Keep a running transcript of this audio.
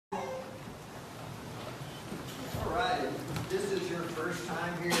this is your first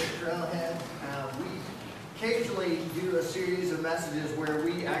time here at Trailhead, we occasionally do a series of messages where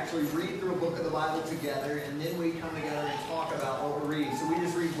we actually read through a book of the Bible together, and then we come together and talk about what we're reading. So we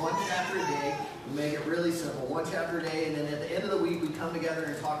just read one chapter a day. We make it really simple, one chapter a day, and then at the end of the week we come together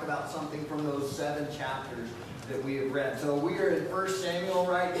and talk about something from those 7 chapters that we have read. So we are in 1 Samuel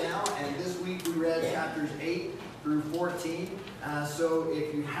right now, and this week we read chapters 8 through 14. So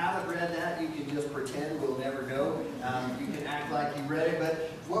if you haven't read that, you can just pretend we'll never go. You can act like you read it.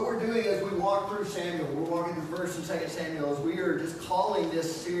 But what we're doing as we walk through Samuel, we're walking through 1 and 2 Samuel, is we are just calling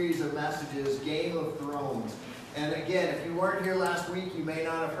this series of messages Game of Thrones. And again, if you weren't here last week, you may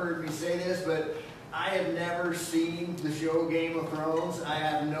not have heard me say this, but I have never seen the show Game of Thrones. I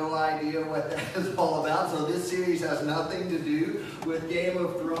have no idea what that is all about. So this series has nothing to do with Game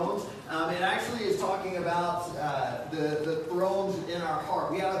of Thrones. It actually is talking about the thrones in our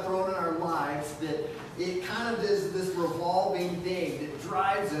heart. We have a throne in our lives that it kind of is this revolving thing that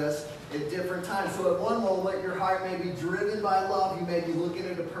drives us at different times. So at one moment, your heart may be driven by love. You may be looking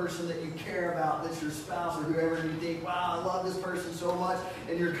at a person that you care about, that's your spouse or whoever, and you think, wow, I love this person so much.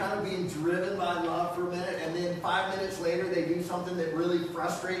 And you're kind of being driven by love for a minute. And then 5 minutes later, they do something that really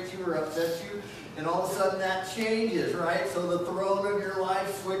frustrates you or upsets you. And all of a sudden that changes, right? So the throne of your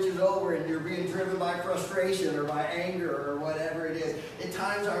life switches over and you're being driven by frustration or by anger or whatever it is. At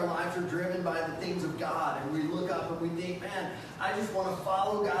times our lives are driven by the things of God, and we look up and we think, man, I just want to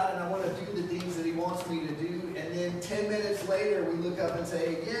follow God and I want to do the things that He wants me to do. And then 10 minutes later we look up and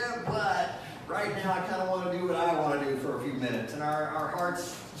say, yeah, but right now I kind of want to do what I want to do for a few minutes. And our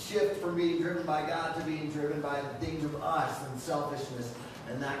hearts shift from being driven by God to being driven by the things of us and selfishness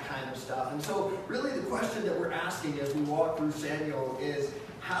and that kind of stuff. And so really the question that we're asking as we walk through Samuel is,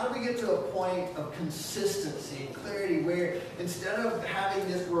 how do we get to a point of consistency and clarity where instead of having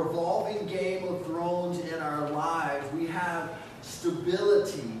this revolving Game of Thrones in our lives, we have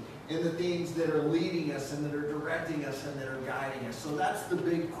stability in the things that are leading us and that are directing us and that are guiding us. So that's the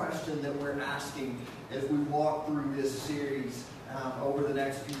big question that we're asking as we walk through this series over the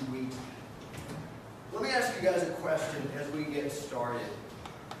next few weeks. Let me ask you guys a question as we get started.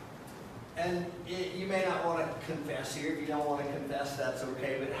 And you may not want to confess here. If you don't want to confess, that's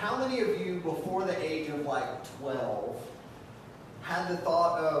okay. But how many of you, before the age of like 12, had the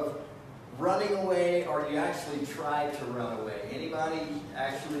thought of running away, or you actually tried to run away? Anybody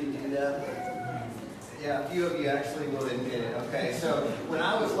actually do that? Yeah, a few of you actually will admit it. Okay, so when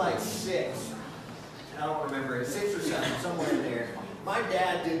I was like 6, I don't remember it, 6 or 7, somewhere in there, my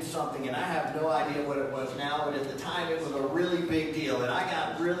dad did something, and I have no idea what it was now, but at the time it was a really big deal. And I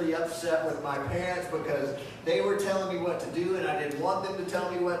got really upset with my parents because they were telling me what to do, and I didn't want them to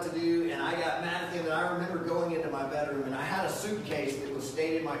tell me what to do. And I got mad at them, and I remember going into my bedroom, and I had a suitcase that was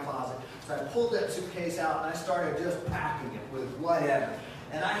stayed in my closet. So I pulled that suitcase out, and I started just packing it with whatever.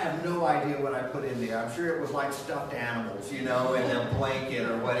 And I have no idea what I put in there. I'm sure it was like stuffed animals, you know, and a blanket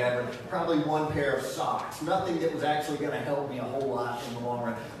or whatever. Probably one pair of socks. Nothing that was actually going to help me a whole lot in the long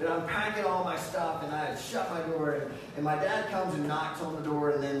run. But I'm packing all my stuff, and I had shut my door. And my dad comes and knocks on the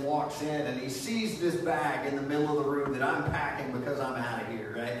door and then walks in. And he sees this bag in the middle of the room that I'm packing because I'm out of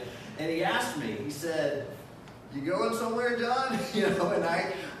here, right? And he asked me, he said, "You going somewhere, John?" You know, and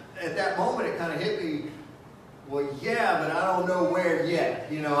at that moment, it kind of hit me. Well, yeah, but I don't know where yet.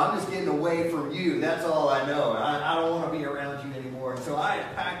 You know, I'm just getting away from you. That's all I know. I don't want to be around you anymore. So I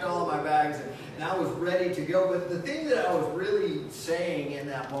packed all of my bags, and I was ready to go. But the thing that I was really saying in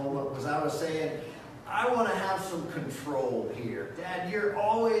that moment was I was saying, I want to have some control here. Dad, you're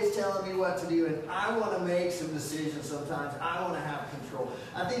always telling me what to do, and I want to make some decisions sometimes. I want to have control.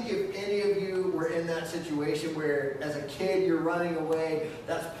 I think if any of you were in that situation where as a kid you're running away,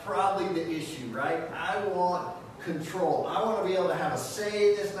 that's probably the issue, right? I want control. I want to be able to have a say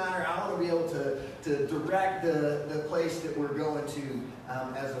in this matter. I want to be able to direct the place that we're going to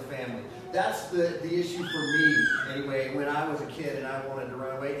as a family. That's the issue for me, anyway, when I was a kid and I wanted to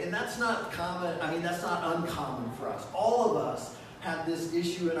run away. And that's not common. I mean, that's not uncommon for us. All of us have this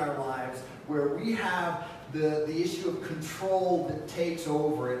issue in our lives where we have the issue of control that takes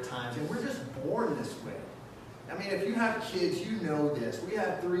over at times. And we're just born this way. I mean, if you have kids, you know this. We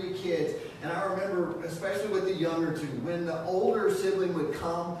have 3 kids, and I remember, especially with the younger 2, when the older sibling would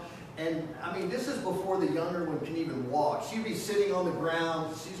come, and I mean, this is before the younger one can even walk. She'd be sitting on the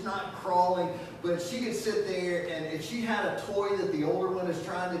ground. She's not crawling, but she could sit there, and if she had a toy that the older one is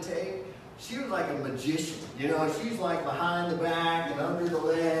trying to take, she was like a magician. You know, she's like behind the back and under the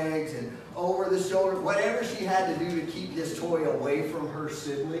legs and over the shoulder, whatever she had to do to keep this toy away from her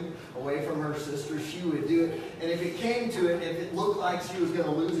sibling, away from her sister, she would do it. And if it came to it, if it looked like she was going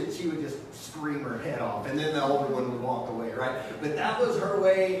to lose it, she would just scream her head off. And then the older one would walk away, right? But that was her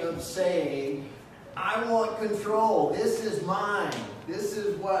way of saying, I want control. This is mine. This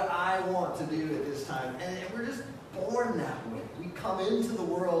is what I want to do at this time. And we're just born that way. We come into the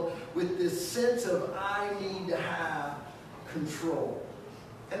world with this sense of, I need to have control.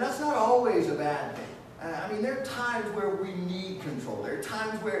 And that's not always a bad thing. I mean, there are times where we need control. There are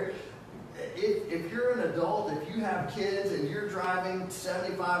times where if you're an adult, if you have kids and you're driving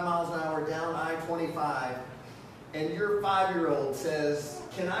 75 miles an hour down I-25 and your 5-year-old says,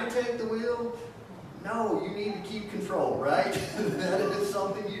 can I take the wheel? No, you need to keep control, right? That is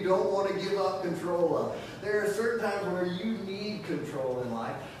something you don't want to give up control of. There are certain times where you need control in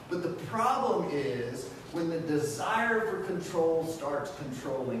life, but the problem is when the desire for control starts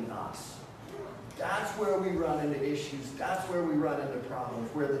controlling us. That's where we run into issues. That's where we run into problems,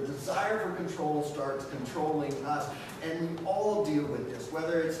 where the desire for control starts controlling us. And we all deal with this,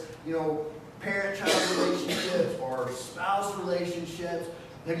 whether it's, parent-child relationships or spouse relationships.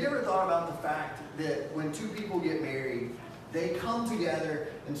 Have you ever thought about the fact that when two people get married, they come together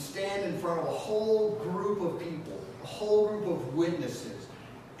and stand in front of a whole group of people, a whole group of witnesses,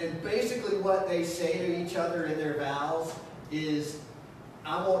 and basically what they say to each other in their vows is,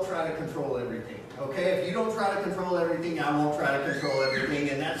 I won't try to control everything. Okay, if you don't try to control everything, I won't try to control everything,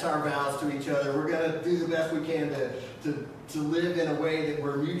 and that's our vows to each other. We're going to do the best we can to live in a way that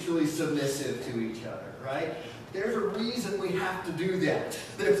we're mutually submissive to each other, right? There's a reason we have to do that.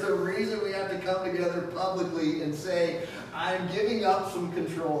 There's a reason we have to come together publicly and say, I'm giving up some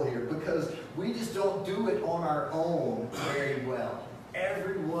control here, because we just don't do it on our own very well.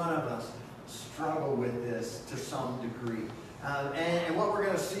 Every one of us struggle with this to some degree. And what we're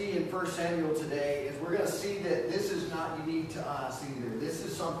going to see in 1 Samuel today is we're going to see that this is not unique to us either. This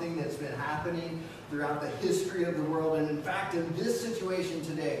is something that's been happening throughout the history of the world. And in fact, in this situation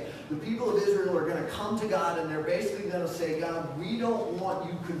today, the people of Israel are going to come to God and they're basically going to say, God, we don't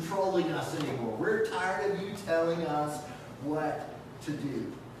want you controlling us anymore. We're tired of you telling us what to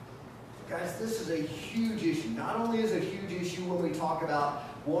do. Guys, this is a huge issue. Not only is it a huge issue when we talk about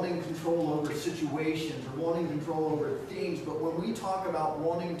wanting control over situations or wanting control over things, but when we talk about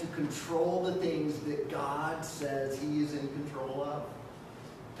wanting to control the things that God says He is in control of,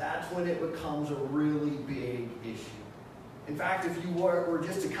 that's when it becomes a really big issue. In fact, if you were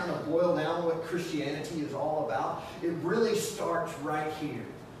just to kind of boil down what Christianity is all about, it really starts right here.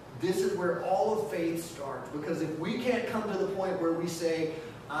 This is where all of faith starts, because if we can't come to the point where we say,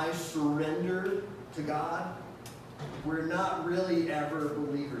 I surrender to God, we're not really ever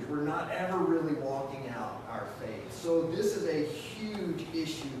believers. We're not ever really walking out our faith. So this is a huge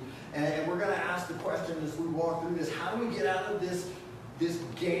issue. And we're going to ask the question as we walk through this, how do we get out of this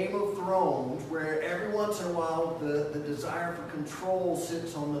Game of Thrones where every once in a while the desire for control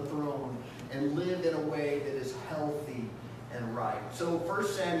sits on the throne, and live in a way that is healthy and right? So 1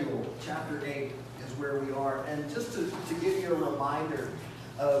 Samuel chapter 8 is where we are. And just to give you a reminder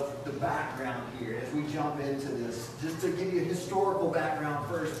of the background here as we jump into this, just to give you a historical background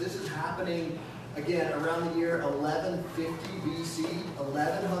first, this is happening again around the year 1150 BC,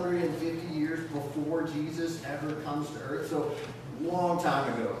 1150 years before Jesus ever comes to earth. So long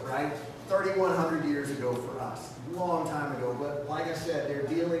time ago, right? 3,100 years ago for us, long time ago. But like I said, they're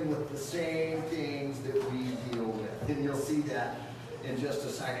dealing with the same things that we deal with, and you'll see that in just a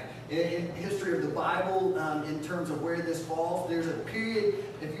second. In history of the Bible, in terms of where this falls, there's a period,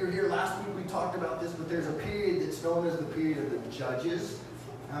 if you were here last week, we talked about this, but there's a period that's known as the period of the Judges.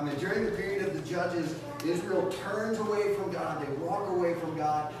 And during the period of the Judges, Israel turns away from God, they walk away from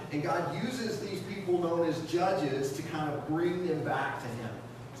God, and God uses these people known as judges to kind of bring them back to Him.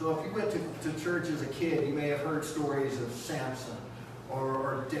 So if you went to church as a kid, you may have heard stories of Samson,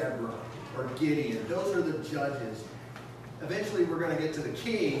 or Deborah, or Gideon. Those are the judges. Eventually, we're going to get to the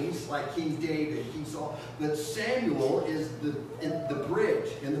kings, like King David, King Saul. But Samuel is the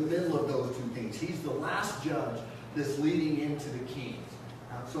bridge in the middle of those two things. He's the last judge that's leading into the kings.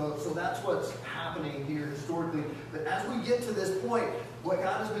 So that's what's happening here historically. But as we get to this point, what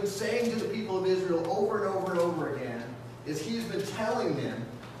God has been saying to the people of Israel over and over and over again is He has been telling them,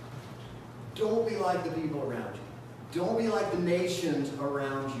 don't be like the people around you. Don't be like the nations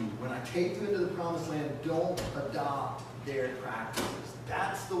around you. When I take you into the promised land, don't adopt their practices.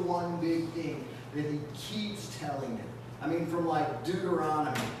 That's the one big thing that He keeps telling them. I mean, from like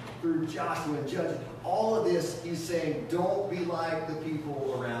Deuteronomy through Joshua and Judges, all of this He's saying, don't be like the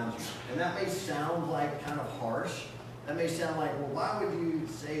people around you. And that may sound like kind of harsh, That may sound like, well, why would you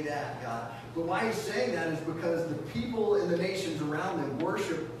say that, God? But why he's saying that is because the people in the nations around them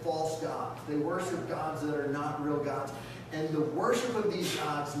worship false gods. They worship gods that are not real gods. And the worship of these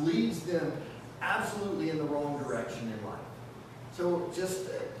gods leads them absolutely in the wrong direction in life. So just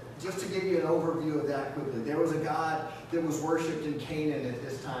to give you an overview of that quickly, there was a god that was worshipped in Canaan at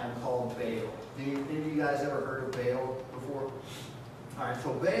this time called Baal. Any of you guys ever heard of Baal before? All right,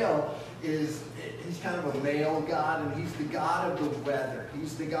 so Baal he's kind of a male god, and he's the god of the weather.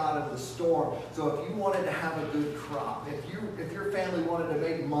 He's the god of the storm. So if you wanted to have a good crop, if your family wanted to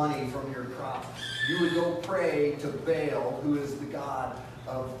make money from your crops, you would go pray to Baal, who is the god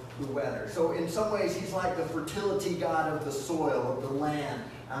of the weather. So in some ways, he's like the fertility god of the soil, of the land.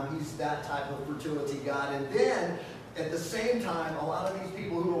 He's that type of fertility god. And then, at the same time, a lot of these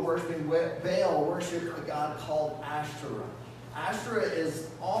people who are worshiping Baal worship a god called Ashtoreth. Ashtoreth is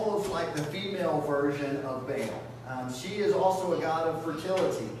almost like the female version of Baal. She is also a god of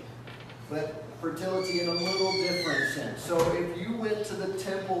fertility, but fertility in a little different sense. So if you went to the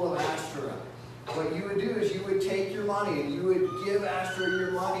temple of Ashtoreth, what you would do is you would take your money and you would give Ashtoreth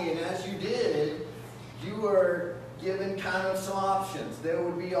your money, and as you did, you were given kind of some options. There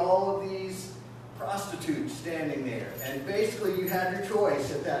would be all of these prostitutes standing there, and basically you had your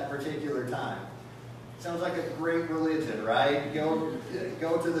choice at that particular time. Sounds like a great religion, right? Go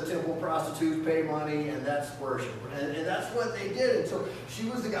to the temple, prostitutes, pay money, and that's worship. And that's what they did. And so she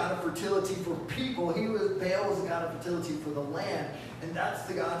was the god of fertility for people. Baal was the god of fertility for the land. And that's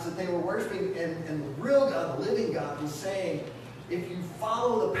the gods that they were worshiping. And the real God, the living God, was saying, if you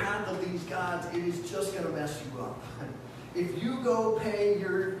follow the path of these gods, it is just going to mess you up. If you go pay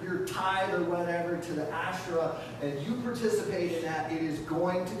your tithe or whatever to the Asherah and you participate in that, it is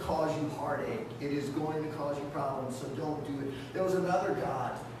going to cause you heartache. It is going to cause you problems, so don't do it. There was another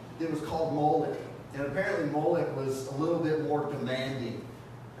god that was called Molech. And apparently Molech was a little bit more demanding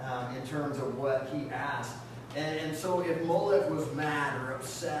in terms of what he asked. And so if Molech was mad or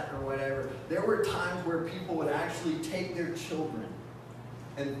upset or whatever, there were times where people would actually take their children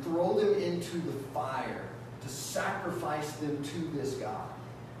and throw them into the fire to sacrifice them to this god,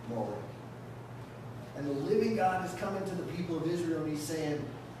 Molech. And the living God is coming to the people of Israel and he's saying,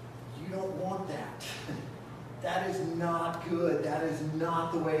 you don't want that. That is not good. That is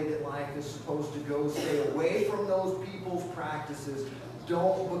not the way that life is supposed to go. Stay away from those people's practices.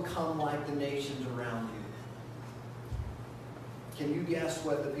 Don't become like the nations around you. Can you guess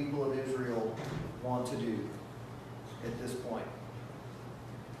what the people of Israel want to do at this point?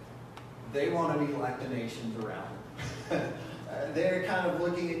 They want to be like the nations around them. They're kind of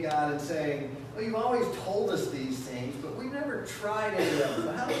looking at God and saying, well, you've always told us these things, but we've never tried any of them.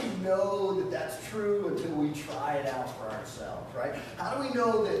 So how do we know that that's true until we try it out for ourselves, right? How do we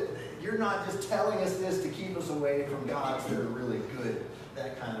know that you're not just telling us this to keep us away from gods that are really good,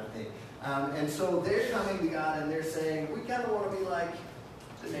 that kind of thing? And so they're coming to God and they're saying, we kind of want to be like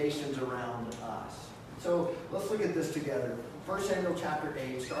the nations around us. So let's look at this together. 1 Samuel chapter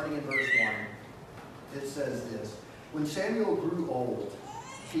 8, starting in verse 1, it says this. When Samuel grew old,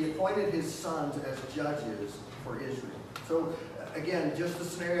 he appointed his sons as judges for Israel. So again, just the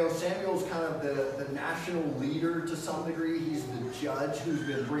scenario, Samuel's kind of the national leader to some degree. He's the judge who's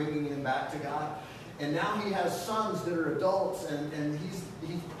been bringing him back to God. And now he has sons that are adults, and he's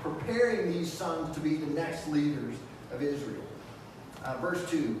preparing these sons to be the next leaders of Israel. Verse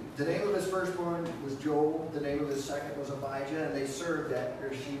 2, the name of his firstborn was Joel, the name of his second was Abijah, and they served at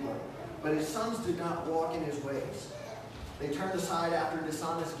Beersheba. But his sons did not walk in his ways. They turned aside after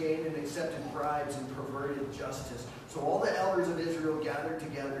dishonest gain and accepted bribes and perverted justice. So all the elders of Israel gathered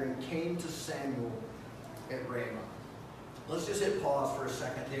together and came to Samuel at Ramah. Let's just hit pause for a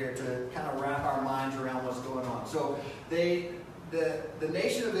second there to kind of wrap our minds around what's going on. So the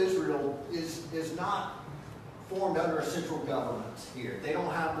nation of Israel is not formed under a central government here. They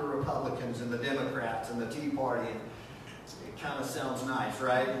don't have the Republicans and the Democrats and the Tea Party. And it kind of sounds nice,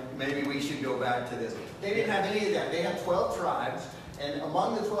 right? Maybe we should go back to this. They didn't have any of that. They had 12 tribes, and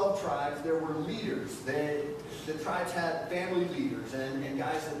among the 12 tribes, there were leaders. The tribes had family leaders and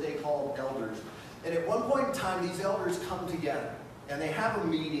guys that they called elders. And at one point in time, these elders come together, and they have a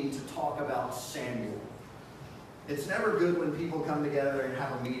meeting to talk about Samuel. It's never good when people come together and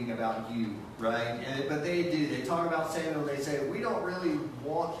have a meeting about you, right? But they do. They talk about Samuel. They say, we don't really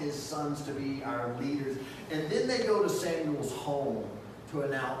want his sons to be our leaders. And then they go to Samuel's home to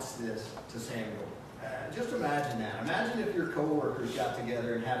announce this to Samuel. Just imagine that. Imagine if your coworkers got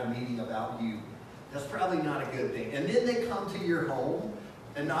together and had a meeting about you. That's probably not a good thing. And then they come to your home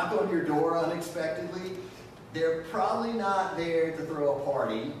and knock on your door unexpectedly. they're probably not there to throw a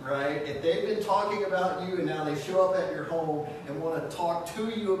party, right? If they've been talking about you and now they show up at your home and want to talk to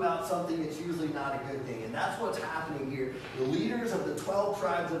you about something, it's usually not a good thing. And that's what's happening here. The leaders of the 12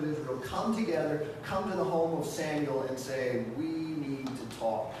 tribes of Israel come together, come to the home of Samuel and say, we need to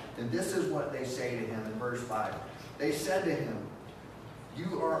talk. And this is what they say to him in verse 5. They said to him,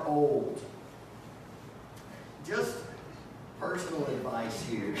 you are old. Just personal advice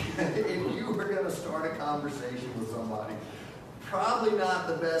here. If you were going to start a conversation with somebody, probably not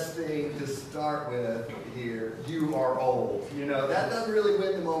the best thing to start with here. You are old. You know, that doesn't really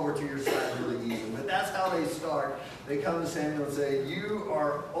win them over to your side really easy. But that's how they start. They come to Samuel and say, you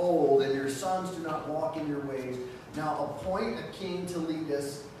are old, and your sons do not walk in your ways. Now appoint a king to lead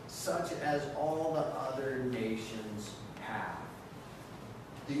us, such as all the other nations have.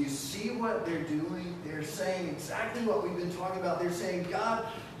 Do you see what they're doing? They're saying exactly what we've been talking about. They're saying, God,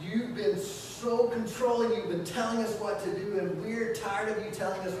 you've been so controlling. You've been telling us what to do, and we're tired of you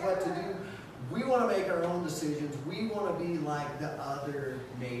telling us what to do. We want to make our own decisions. We want to be like the other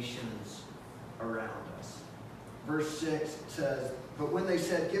nations around us. Verse 6 says, but when they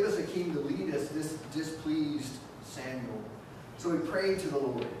said, give us a king to lead us, this displeased Samuel. So he prayed to the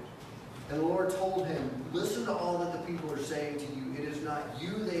Lord. And the Lord told him, listen to all that the people are saying to you. It is not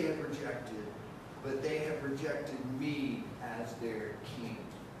you they have rejected, but they have rejected me as their king.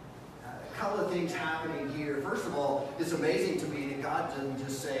 A couple of things happening here. First of all, it's amazing to me that God doesn't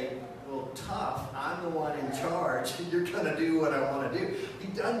just say, well, tough, I'm the one in charge. You're going to do what I want to do. He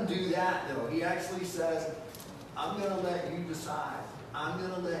doesn't do that, though. He actually says, I'm going to let you decide. I'm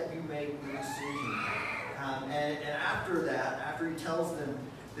going to let you make the decision. And after that, after he tells them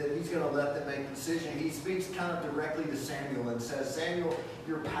that he's going to let them make the decision, he speaks kind of directly to Samuel and says, Samuel,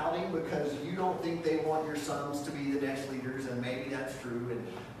 you're pouting because you don't think they want your sons to be the next leaders, and maybe that's true, and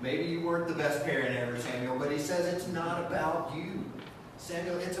maybe you weren't the best parent ever, Samuel, but he says it's not about you.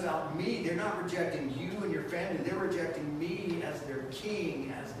 Samuel, it's about me. They're not rejecting you and your family. They're rejecting me as their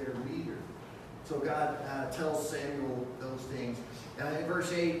king, as their leader. So God tells Samuel those things. In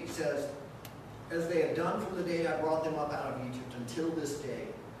verse 8, he says, as they have done from the day I brought them up out of Egypt until this day,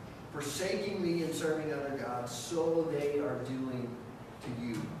 forsaking me and serving other gods, so they are doing to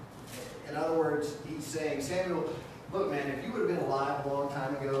you. In other words, he's saying, Samuel, look, man, if you would have been alive a long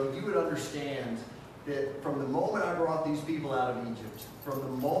time ago, you would understand that from the moment I brought these people out of Egypt, from the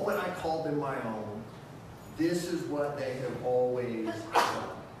moment I called them my own, this is what they have always done.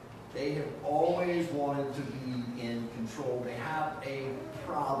 They have always wanted to be in control. They have a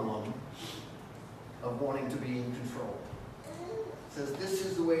problem of wanting to be in control. It says this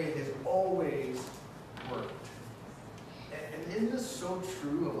is the way it has always worked. And isn't this so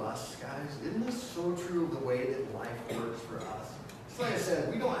true of us, guys? Isn't this so true of the way that life works for us? It's like I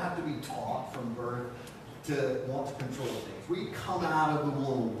said, we don't have to be taught from birth to want to control things. We come out of the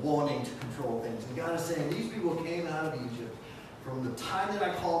womb wanting to control things. And God is saying these people came out of Egypt from the time that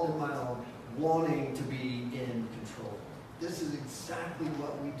I called them my own, wanting to be in control. This is exactly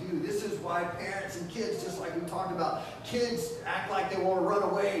what we do. This is why parents and kids, just like we talked about, kids act like they want to run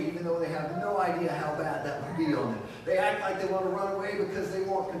away even though they have no idea how bad that would be on them. They act like they want to run away because they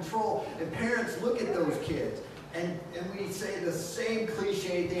want control. And parents look at those kids and we say the same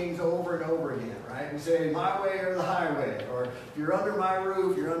cliche things over and over again, right? We say, my way or the highway, or if you're under my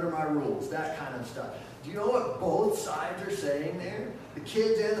roof, you're under my rules, that kind of stuff. Do you know what both sides are saying there? The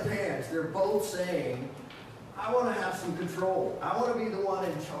kids and the parents, they're both saying, I want to have some control. I want to be the one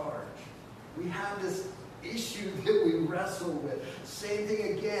in charge. We have this issue that we wrestle with. Same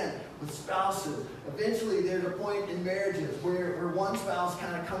thing again with spouses. Eventually there's a point in marriages where one spouse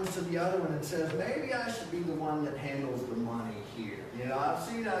kind of comes to the other one and says, maybe I should be the one that handles the money here. You know, I've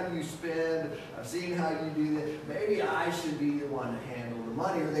seen how you spend. I've seen how you do that. Maybe I should be the one to handle the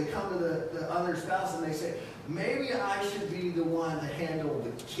money. Or they come to the other spouse and they say, maybe I should be the one to handle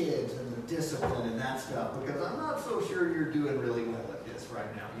the kids and the discipline and that stuff because I'm not so sure you're doing really well at this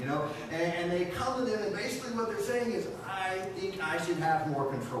right now, you know? And they come to them and basically what they're saying is, I think I should have more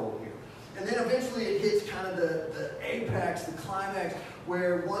control here. And then eventually it hits kind of the apex, the climax,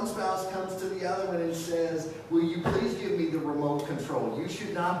 where one spouse comes to the other one and says, will you please give me the remote control? You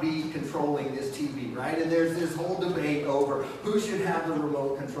should not be controlling this TV, right? And there's this whole debate over who should have the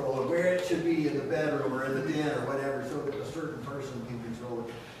remote control or where it should be in the bedroom or in the den or whatever so that a certain person can control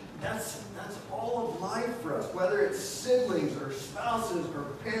it. That's all of life for us, whether it's siblings or spouses or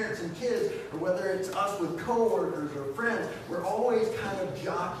parents and kids, or whether it's us with coworkers or friends. We're always kind of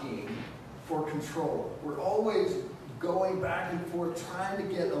jockeying for control. We're always going back and forth, trying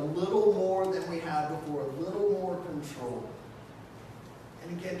to get a little more than we had before, a little more control.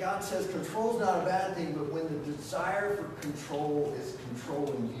 And again, God says control is not a bad thing, but when the desire for control is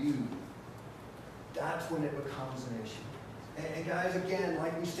controlling you, that's when it becomes an issue. And guys, again,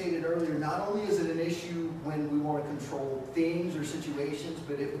 like we stated earlier, not only is it an issue when we want to control things or situations,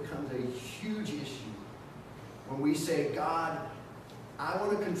 but it becomes a huge issue when we say, God, I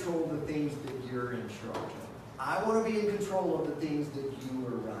want to control the things that you're in charge of. I want to be in control of the things that you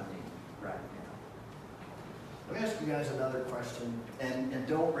are running right now. Let me ask you guys another question, and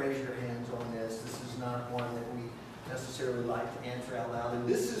don't raise your hands on this. This is not one that we necessarily like to answer out loud. And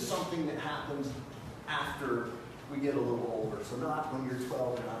this is something that happens after we get a little older. So not when you're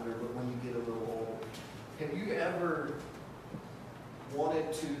 12 and under, but when you get a little older. Have you ever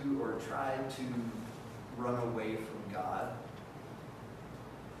wanted to or tried to run away from God?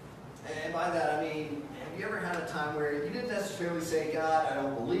 And by that I mean, have you ever had a time where you didn't necessarily say, God, I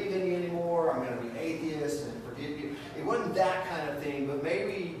don't believe in you anymore, I'm going to be an atheist and forgive you. It wasn't that kind of thing, but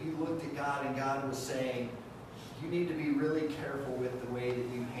maybe you looked at God and God was saying, you need to be really careful with the way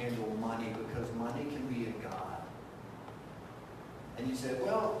that you handle money because money can be a god. And you said,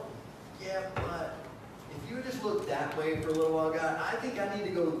 well, yeah, but if you would just look that way for a little while, God, I think I need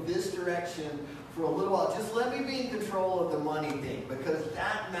to go this direction for a little while. Just let me be in control of the money thing because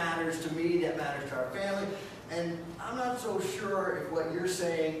that matters to me, that matters to our family. And I'm not so sure if what you're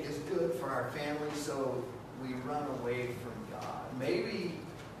saying is good for our family, so we run away from God. Maybe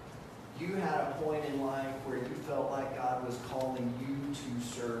you had a point in life where you felt like God was calling you to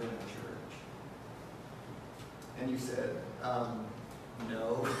serve in a church. And you said,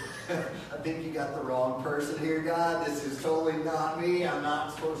 no, I think you got the wrong person here, God. This is totally not me. I'm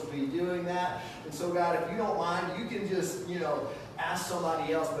not supposed to be doing that. And so, God, if you don't mind, you can just, ask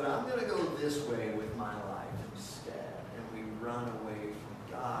somebody else, but I'm going to go this way with my life instead. And we run away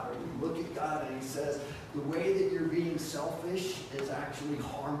from God. Or we look at God and he says, the way that you're being selfish is actually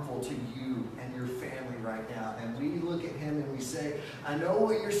harmful to you and your family right now. And we look at him and we say, I know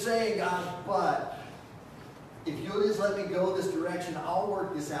what you're saying, God, but if you'll just let me go this direction, I'll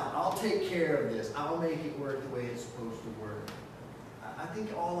work this out. I'll take care of this. I'll make it work the way it's supposed to work. I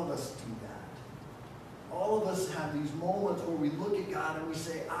think all of us do that. All of us have these moments where we look at God and we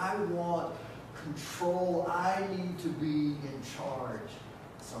say, I want control. I need to be in charge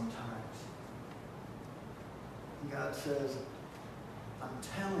sometimes. And God says, I'm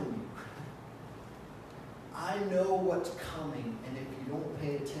telling you, I know what's coming, and if you don't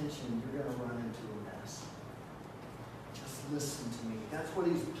pay attention, you're going to run into a mess. Listen to me. That's what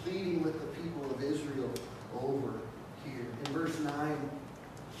he's pleading with the people of Israel over here. In verse 9,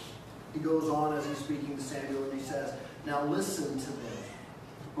 he goes on as he's speaking to Samuel and he says, now listen to them,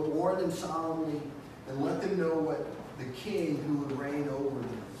 but warn them solemnly and let them know what the king who would reign over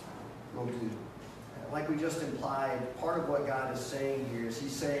them will do. Like we just implied, part of what God is saying here is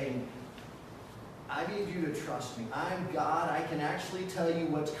he's saying, I need you to trust me. I'm God. I can actually tell you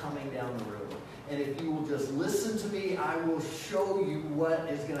what's coming down the road. And if you will just listen to me, I will show you what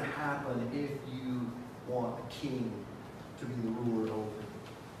is going to happen if you want a king to be the ruler over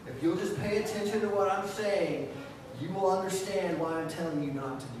you. If you'll just pay attention to what I'm saying, you will understand why I'm telling you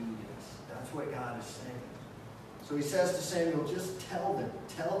not to do this. That's what God is saying. So he says to Samuel, just tell them.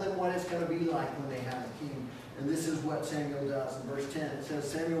 Tell them what it's going to be like when they have a king. And this is what Samuel does. In verse 10, it says,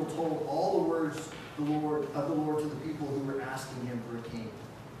 Samuel told all the words of the Lord to the people who were asking him for a king.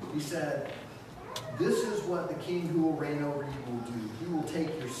 He said, this is what the king who will reign over you will do. He will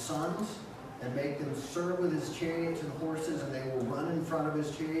take your sons and make them serve with his chariots and horses, and they will run in front of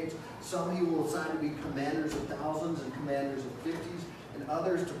his chariots. Some he will assign to be commanders of thousands and commanders of 50s, and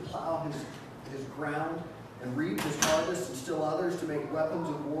others to plow his ground and reap his harvest, and still others to make weapons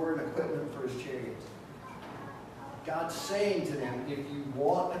of war and equipment for his chariots. God's saying to them, if you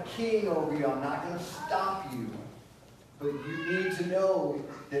want a king over you, I'm not going to stop you. But you need to know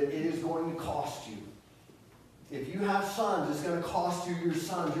that it is going to cost you. If you have sons, it's going to cost you your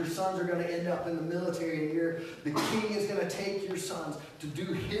sons. Your sons are going to end up in the military, and the king is going to take your sons to do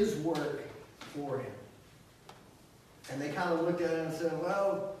his work for him. And they kind of looked at it and said,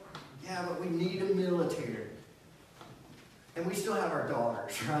 well, yeah, but we need a military. And we still have our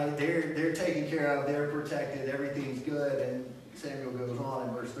daughters, right? They're taken care of, they're protected, everything's good. And Samuel goes on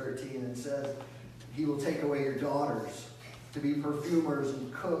in verse 13 and says, he will take away your daughters to be perfumers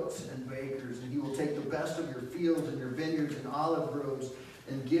and cooks and bakers, and he will take the best of your fields and your vineyards and olive groves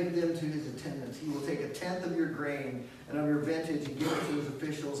and give them to his attendants. He will take a tenth of your grain and of your vintage and give it to his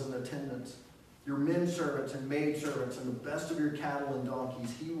officials and attendants. Your men servants and maid servants and the best of your cattle and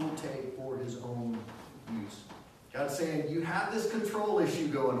donkeys he will take for his own use. God's saying, you have this control issue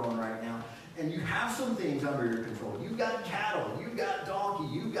going on right now, and you have some things under your control. You've got cattle, you've got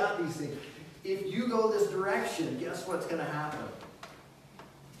donkey, you've got these things. If you go this direction, guess what's going to happen?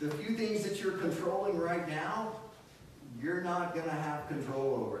 The few things that you're controlling right now, you're not going to have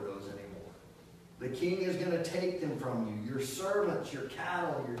control over those anymore. The king is going to take them from you. Your servants, your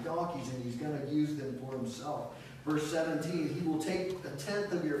cattle, your donkeys, and he's going to use them for himself. Verse 17, he will take a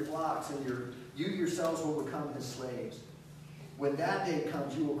tenth of your flocks, and you yourselves will become his slaves. When that day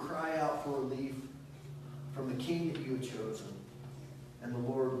comes, you will cry out for relief from the king that you have chosen, and the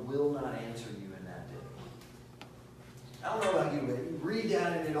Lord will not answer you in that day. I don't know about you, but you read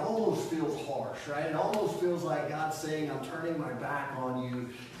that and it almost feels harsh, right? It almost feels like God's saying, I'm turning my back on you,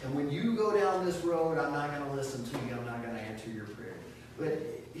 and when you go down this road, I'm not going to listen to you. I'm not going to answer your prayer. But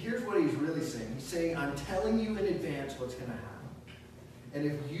here's what he's really saying. He's saying, I'm telling you in advance what's going to happen. And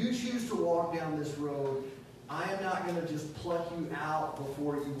if you choose to walk down this road, I am not going to just pluck you out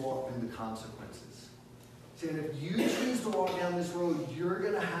before you walk through the consequences. See, and if you choose to walk down this road, you're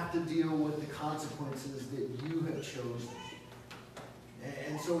going to have to deal with the consequences that you have chosen.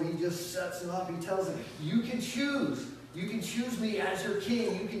 And so he just sets them up. He tells them, you can choose. You can choose me as your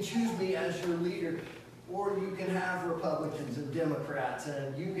king. You can choose me as your leader. Or you can have Republicans and Democrats,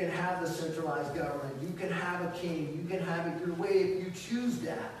 and you can have the centralized government. You can have a king. You can have it your way if you choose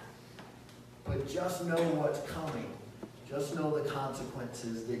that. But just know what's coming. Just know the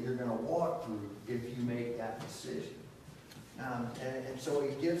consequences that you're going to walk through if you make that decision. And so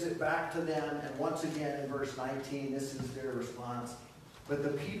he gives it back to them. And once again, in verse 19, this is their response. But the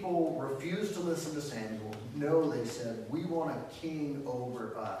people refused to listen to Samuel. No, they said, we want a king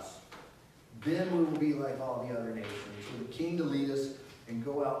over us. Then we will be like all the other nations. For the king to lead us and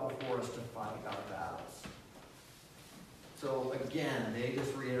go out before us to fight our battles. So again, they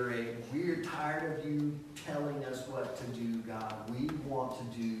just reiterate, we're tired of you telling us what to do, God. We want to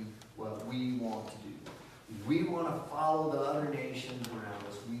do what we want to do. We want to follow the other nations around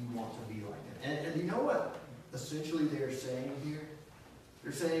us. We want to be like them. And you know what essentially they're saying here?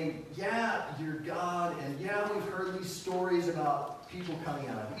 They're saying, yeah, you're God, and yeah, we've heard these stories about people coming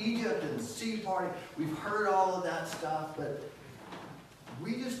out of Egypt and the sea party. We've heard all of that stuff, but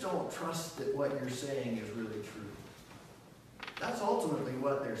we just don't trust that what you're saying is really true. That's ultimately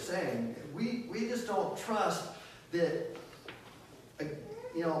what they're saying. We just don't trust that,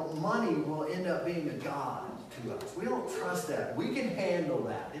 money will end up being a god to us. We don't trust that. We can handle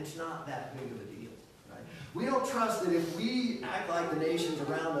that. It's not that big of a deal. Right? We don't trust that if we act like the nations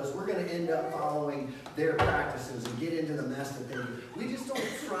around us, we're going to end up following their practices and get into the mess that they do. We just don't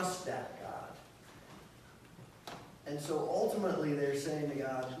trust that God. And so ultimately they're saying to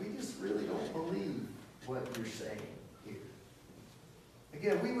God, we just really don't believe what you're saying.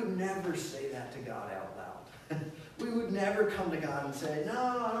 Again, we would never say that to God out loud. We would never come to God and say, no,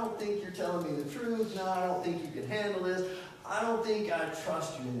 I don't think you're telling me the truth. No, I don't think you can handle this. I don't think I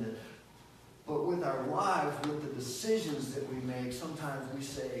trust you in it. But with our lives, with the decisions that we make, sometimes we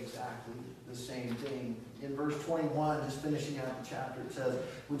say exactly the same thing. In verse 21, just finishing out the chapter, it says,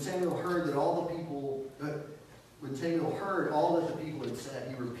 when Samuel heard all that the people had said,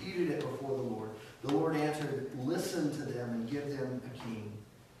 he repeated it before the Lord. The Lord answered, listen to them and give them a king.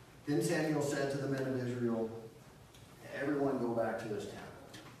 Then Samuel said to the men of Israel, everyone go back to his town.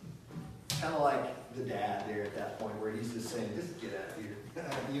 Kind of like the dad there at that point where he's just saying, just get out of here.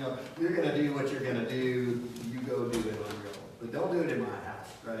 You're going to do what you're going to do. You go do it on your own. But don't do it in my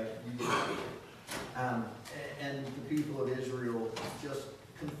house, right? You get out of here. And the people of Israel just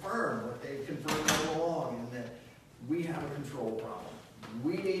confirm what they've confirmed all along, and that we have a control problem.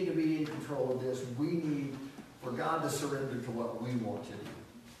 We need to be in control of this. We need for God to surrender to what we want to do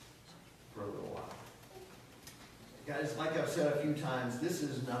for a little while. Guys, like I've said a few times, this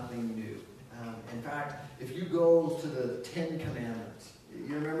is nothing new. In fact, if you go to the Ten Commandments,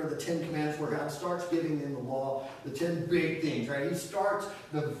 you remember the Ten Commandments where God starts giving them the law, the 10 big things, right?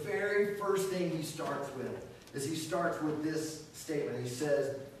 The very first thing he starts with is he starts with this statement. He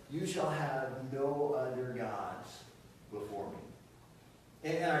says, you shall have no other gods before me.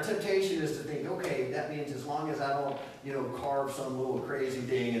 And our temptation is to think, okay, that means as long as I don't, carve some little crazy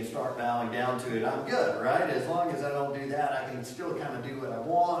thing and start bowing down to it, I'm good, right? As long as I don't do that, I can still kind of do what I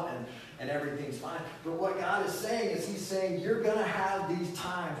want and everything's fine. But what God is saying is he's saying you're going to have these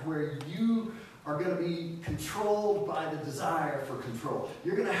times where you are going to be controlled by the desire for control.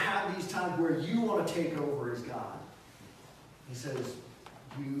 You're going to have these times where you want to take over as God. He says,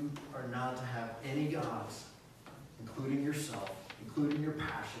 you are not to have any gods, including yourself, including your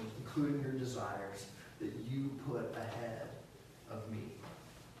passions, including your desires, that you put ahead of me.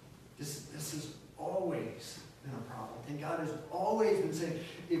 This has always been a problem. And God God has always been saying,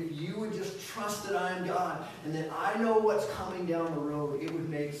 if you would just trust that I am God and that I know what's coming down the road, it would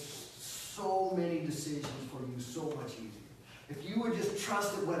make so many decisions for you so much easier. If you would just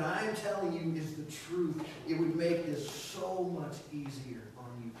trust that what I am telling you is the truth, it would make this so much easier on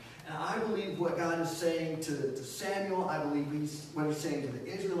you. And I believe what God is saying to Samuel, I believe what he's saying to the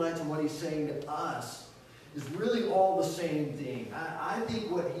Israelites and what he's saying to us is really all the same thing. I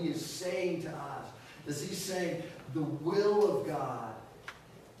think what he is saying to us is he's saying the will of God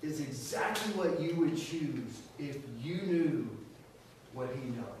is exactly what you would choose if you knew what he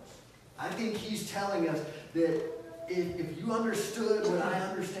knows. I think he's telling us that if you understood what I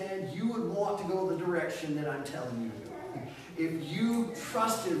understand, you would want to go the direction that I'm telling you to go. If you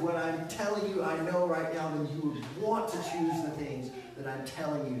trusted what I'm telling you I know right now, then you would want to choose the things that I'm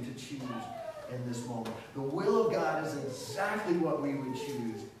telling you to choose in this moment. The will of God is exactly what we would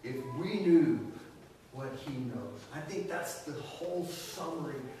choose if we knew what he knows. I think that's the whole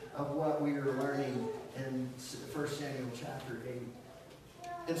summary of what we are learning in 1 Samuel chapter 8.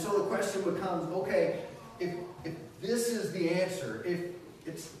 And so the question becomes, okay, if this is the answer, if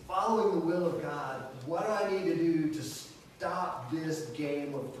it's following the will of God, what do I need to do to stop this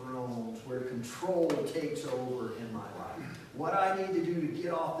Game of Thrones where control takes over in my life? What do I need to do to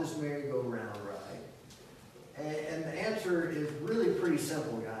get off this merry-go-round ride? And the answer is really pretty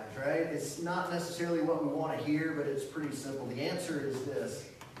simple, guys, right? It's not necessarily what we want to hear, but it's pretty simple. The answer is this.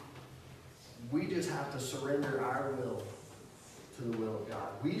 We just have to surrender our will to the will of God.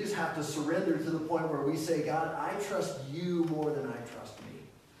 We just have to surrender to the point where we say, God, I trust you more than I trust me.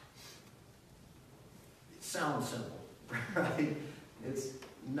 It sounds simple, right? It's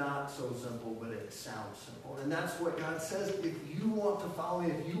not so simple, but it sounds simple. And that's what God says. If you want to follow me,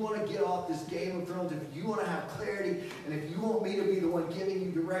 if you want to get off this Game of Thrones, if you want to have clarity, and if you want me to be the one giving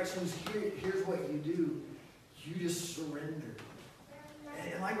you directions, here's what you do. You just surrender.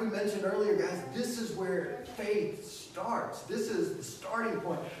 And like we mentioned earlier, guys, this is where faith starts. This is the starting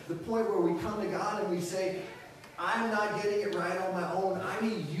point. The point where we come to God and we say, I'm not getting it right on my own. I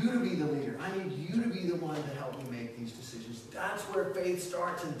need you to be the leader. I need you to be the one to help me make these decisions. That's where faith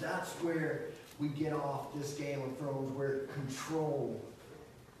starts, and that's where we get off this Game of Thrones, where control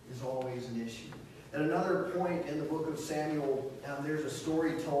is always an issue. At another point in the book of Samuel, there's a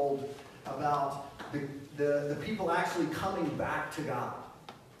story told about the people actually coming back to God.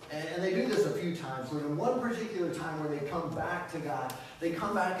 And they do this a few times. But in one particular time where they come back to God, they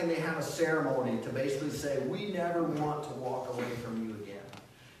come back and they have a ceremony to basically say, we never want to walk away from you again.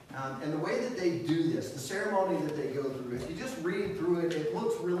 And the way that they do this, the ceremony that they go through, if you just read through it, it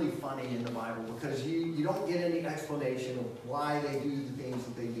looks really funny in the Bible because you don't get any explanation of why they do the things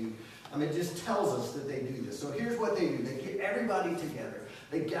that they do. It just tells us that they do this. So here's what they do. They get everybody together.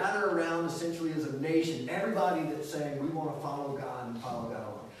 They gather around essentially as a nation, everybody that's saying, we want to follow God and follow God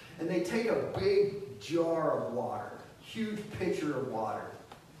alone. And they take a big jar of water, huge pitcher of water.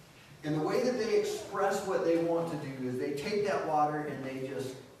 And the way that they express what they want to do is they take that water and they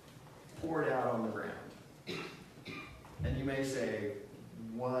just pour it out on the ground. And you may say,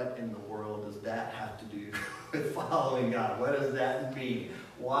 what in the world does that have to do with following God? What does that mean?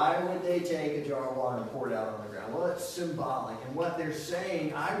 Why would they take a jar of water and pour it out on the ground? Well, it's symbolic. And what they're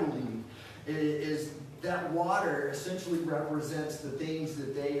saying, I believe, is that water essentially represents the things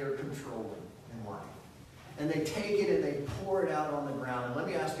that they are controlling in life. And they take it and they pour it out on the ground. And let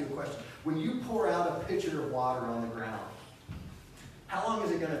me ask you a question. When you pour out a pitcher of water on the ground, how long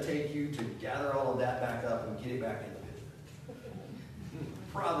is it going to take you to gather all of that back up and get it back in the pitcher?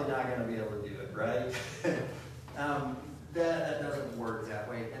 Probably not going to be able to do it, right? That doesn't work that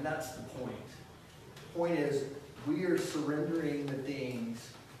way. And that's the point. The point is, we are surrendering the things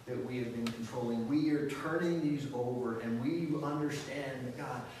that we have been controlling. We are turning these over, and we understand that,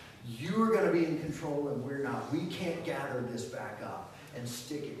 God, you are going to be in control and we're not. We can't gather this back up and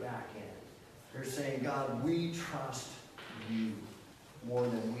stick it back in. They're saying, God, we trust you more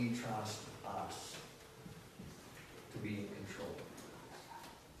than we trust us to be in control.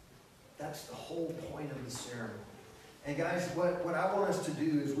 That's the whole point of the ceremony. And guys, what I want us to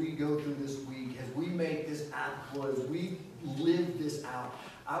do as we go through this week, as we make this applicable, as we live this out,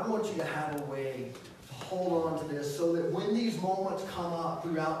 I want you to have a way to hold on to this so that when these moments come up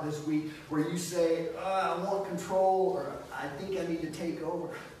throughout this week where you say, I want control, or I think I need to take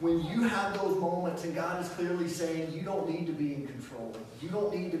over, when you have those moments and God is clearly saying you don't need to be in control, you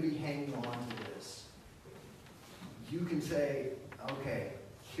don't need to be hanging on to this, you can say, okay,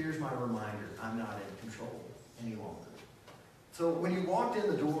 here's my reminder, I'm not in control any longer. So when you walked in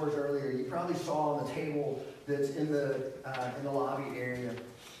the doors earlier, you probably saw on the table that's in the lobby area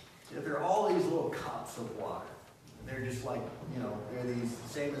that there are all these little cups of water. They're just like, they're these,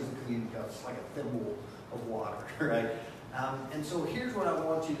 same as the communion cups, like a thimble of water, right? And so here's what I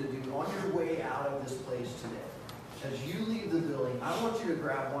want you to do on your way out of this place today. As you leave the building, I want you to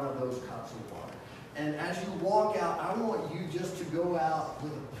grab one of those cups of water. And as you walk out, I want you just to go out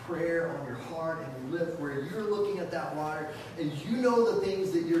with a prayer on your heart and your lip where you're looking at that water and you know the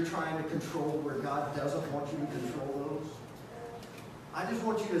things that you're trying to control where God doesn't want you to control those. I just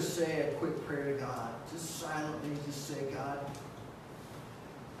want you to say a quick prayer to God. Just silently, just say, God,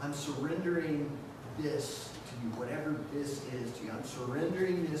 I'm surrendering this to you, whatever this is to you. I'm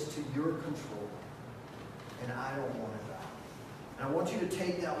surrendering this to your control, and I don't want it back. And I want you to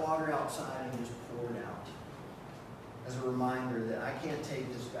take that water outside and just pour it out as a reminder that I can't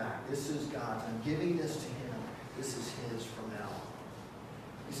take this back. This is God's. I'm giving this to Him. This is His from now on.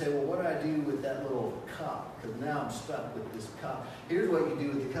 You say, well, what do I do with that little cup? Because now I'm stuck with this cup. Here's what you do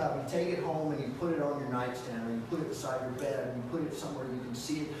with the cup. You take it home and you put it on your nightstand, or you put it beside your bed, and you put it somewhere you can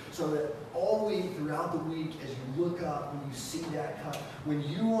see it, so that all week, throughout the week, as you look up and you see that cup, when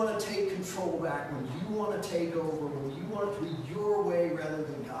you want to take control back, when you want to take over, when you want it to be your way rather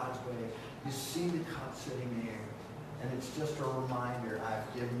than God's way, you see the cup sitting there. And it's just a reminder,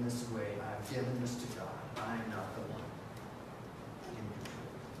 I've given this away. I've given this to God. I am not the one in control.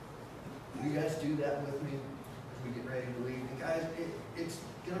 Will you guys do that with me as we get ready to leave? And guys, it's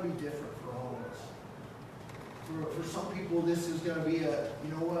going to be different for all of us. For some people, this is going to be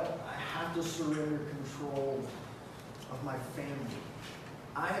you know what? I have to surrender control of my family.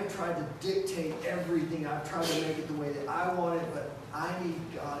 I have tried to dictate everything. I've tried to make it the way that I want it, but I need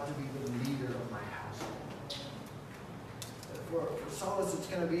God to be the leader of my household. For some of us, it's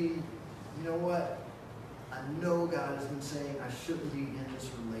going to be, you know what? I know God has been saying I shouldn't be in this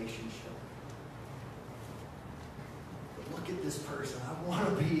relationship. But look at this person. I want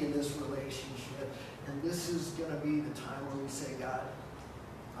to be in this relationship. And this is going to be the time where we say, God,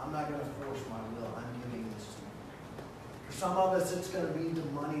 I'm not going to force my will. I'm giving this to you. For some of us, it's going to be the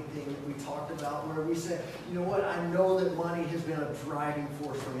money thing that we talked about, where we say, you know what? I know that money has been a driving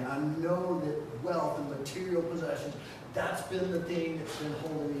force for me. I know that wealth and material possessions, that's been the thing that's been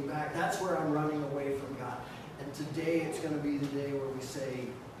holding me back. That's where I'm running away from God. And today, it's going to be the day where we say,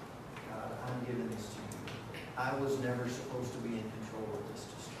 God, I'm giving this to you. I was never supposed to be in control of this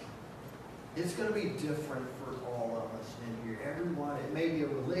to start. It's going to be different for all of us in here. Everyone, it may be a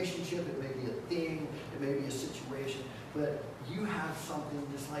relationship, it may be a thing, it may be a situation, but you have something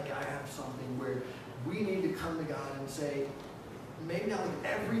just like I have something where we need to come to God and say, maybe not with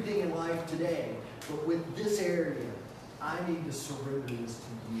everything in life today, but with this area, I need to surrender this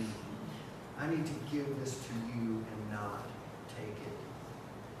to you. I need to give this to you and not take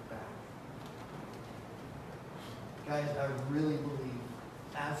it back. Guys, I really believe,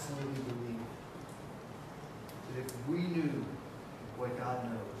 absolutely believe, that if we knew what God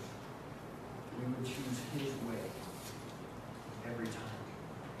knows, we would choose His way every time.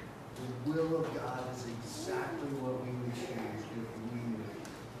 The will of God is exactly what we would choose if we knew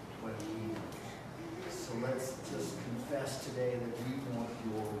what He knows. So let's just confess today that we want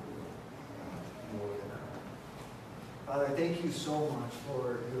your will more than ours. Father, thank you so much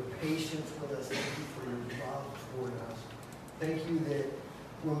for your patience with us. Thank you for your love toward us. Thank you that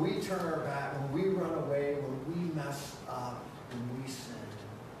when we turn our back, when we run away, when we mess up, when we sin,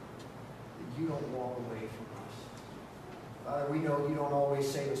 that you don't walk away from us. Father, we know you don't always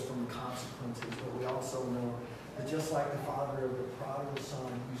save us from the consequences, but we also know that just like the father of the prodigal son,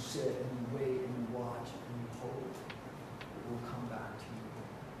 you sit and you wait and you watch and you hope that we'll come back to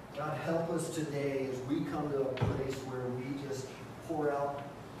you. God, help us today as we come to a place where we just pour out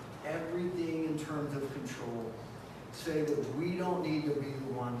everything in terms of control. Say that we don't need to be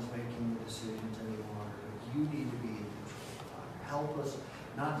the ones making the decisions any longer, but you need to be in control, Father. Help us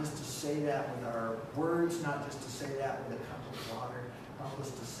not just to say that with our words, not just to say that with a cup of water. Help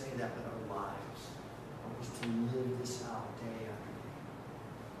us to say that with our lives. Help us to live this out day after day.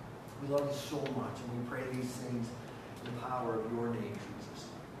 We love you so much, and we pray these things in the power of your name, Jesus.